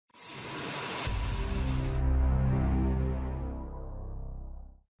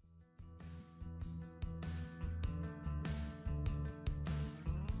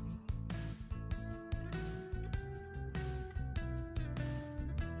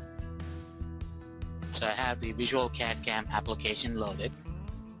So I have the VisualCAD CAM application loaded.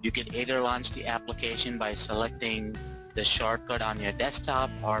 You can either launch the application by selecting the shortcut on your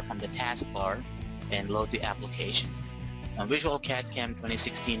desktop or from the taskbar and load the application. Now, VisualCAD CAM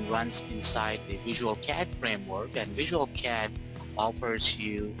 2016 runs inside the VisualCAD framework, and VisualCAD offers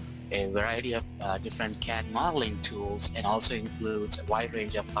you a variety of different CAD modeling tools and also includes a wide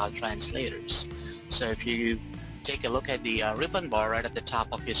range of file translators. So if you take a look at the ribbon bar right at the top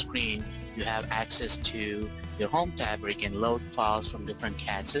of your screen, you have access to your Home tab where you can load files from different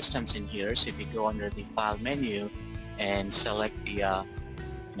CAD systems in here. So if you go under the File menu and select the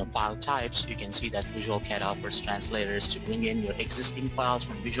file types, you can see that VisualCAD offers translators to bring in your existing files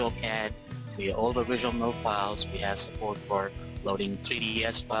from VisualCAD, the older visual mill files. We have support for loading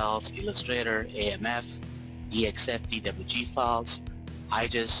 3ds files, Illustrator, AMF, DXF, DWG files,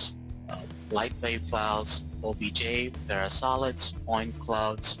 IGES, Lightwave files, OBJ, Parasolids, point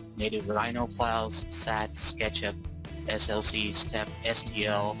clouds, native Rhino files, SAT, SketchUp, SLC, STEP,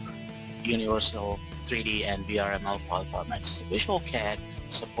 STL, Universal 3D, and VRML file formats. So VisualCAD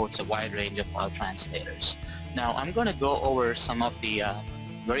supports a wide range of file translators. Now I'm going to go over some of the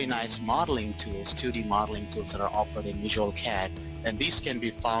very nice modeling tools, 2D modeling tools that are offered in VisualCAD, and these can be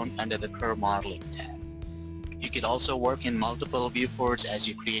found under the Curve Modeling tab. You can also work in multiple viewports as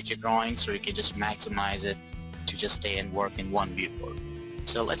you create your drawings, or you can just maximize it to just stay and work in one viewport.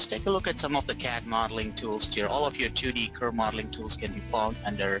 So let's take a look at some of the CAD modeling tools here. All of your 2D curve modeling tools can be found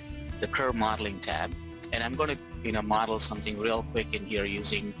under the Curve Modeling tab, and I'm going to model something real quick in here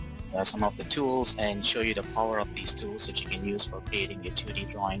using some of the tools and show you the power of these tools that you can use for creating your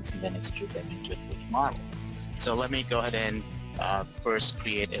 2D drawings and then extrude them into a 3D model. So let me go ahead and first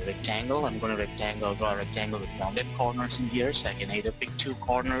create a rectangle. I'm going to draw a rectangle with rounded corners in here, so I can either pick 2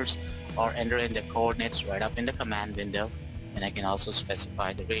 corners or enter in the coordinates right up in the command window, and I can also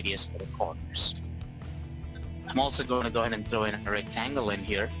specify the radius for the corners. I'm also going to go ahead and throw in a rectangle in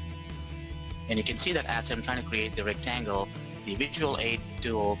here, and you can see that as I'm trying to create the rectangle, the Visual Aid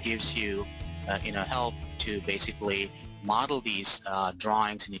tool gives you help to basically model these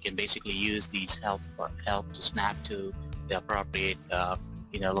drawings, and you can basically use these help to snap to the appropriate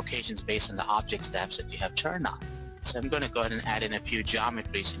locations based on the object steps that you have turned on. So I'm going to go ahead and add in a few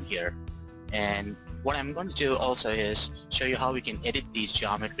geometries in here, and what I'm going to do also is show you how we can edit these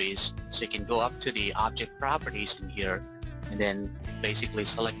geometries. So you can go up to the object properties in here and then basically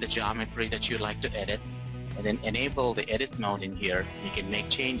select the geometry that you'd like to edit, and then enable the edit mode in here. You can make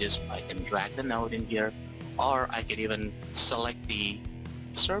changes. I can drag the node in here, or I could even select the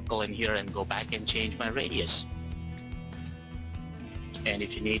circle in here and go back and change my radius. And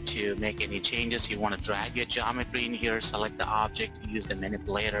if you need to make any changes, you want to drag your geometry in here, select the object, use the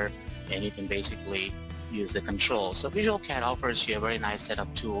manipulator, and you can basically use the control. So VisualCAD offers you a very nice set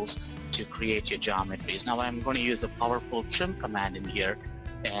of tools to create your geometries. Now I'm going to use the powerful trim command in here,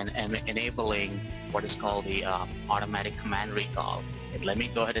 and I'm enabling what is called the automatic command recall. And let me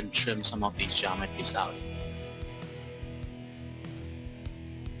go ahead and trim some of these geometries out.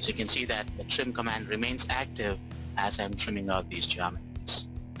 So you can see that the trim command remains active as I'm trimming out these geometries.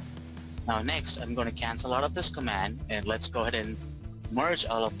 Now next, I'm going to cancel out of this command, and let's go ahead and merge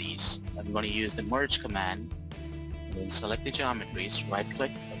all of these. I'm going to use the merge command and then select the geometries, right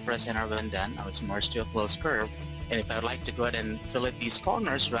click, press enter when done. Now it's merged to a closed curve. And if I'd like to go ahead and fillet these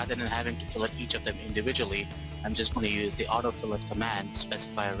corners rather than having to fillet each of them individually, I'm just going to use the auto fillet command,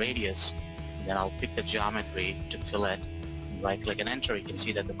 specify a radius, and then I'll pick the geometry to fillet, and right click and enter. You can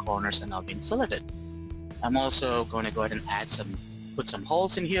see that the corners are now being filleted. I'm also going to go ahead and put some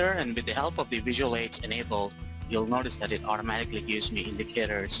holes in here, and with the help of the visual aids enabled, you'll notice that it automatically gives me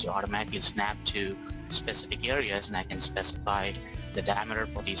indicators to automatically snap to specific areas, and I can specify the diameter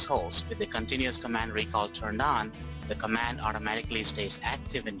for these holes. With the continuous command recall turned on, the command automatically stays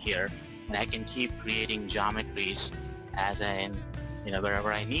active in here, and I can keep creating geometries as in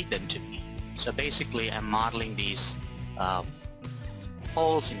wherever I need them to be. So basically I'm modeling these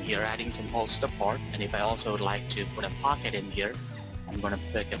holes in here, adding some holes to the part, and if I also would like to put a pocket in here, I'm going to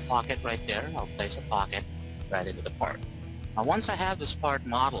pick a pocket right there. I'll place a pocket right into the part. Now once I have this part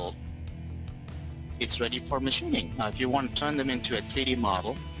modeled, it's ready for machining. Now if you want to turn them into a 3D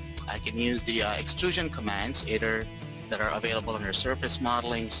model, I can use the extrusion commands either that are available under surface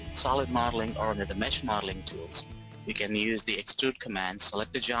modeling, solid modeling, or under the mesh modeling tools. You can use the extrude command,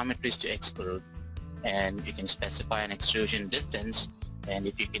 select the geometries to extrude, and you can specify an extrusion distance, and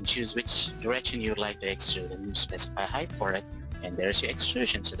if you can choose which direction you would like to extrude, and you specify height for it, and there's your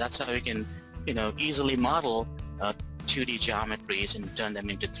extrusion. So that's how you can easily model 2D geometries and turn them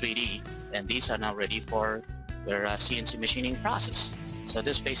into 3D, and these are now ready for your CNC machining process. So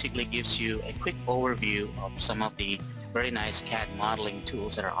this basically gives you a quick overview of some of the very nice CAD modeling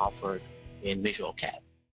tools that are offered in VisualCAD.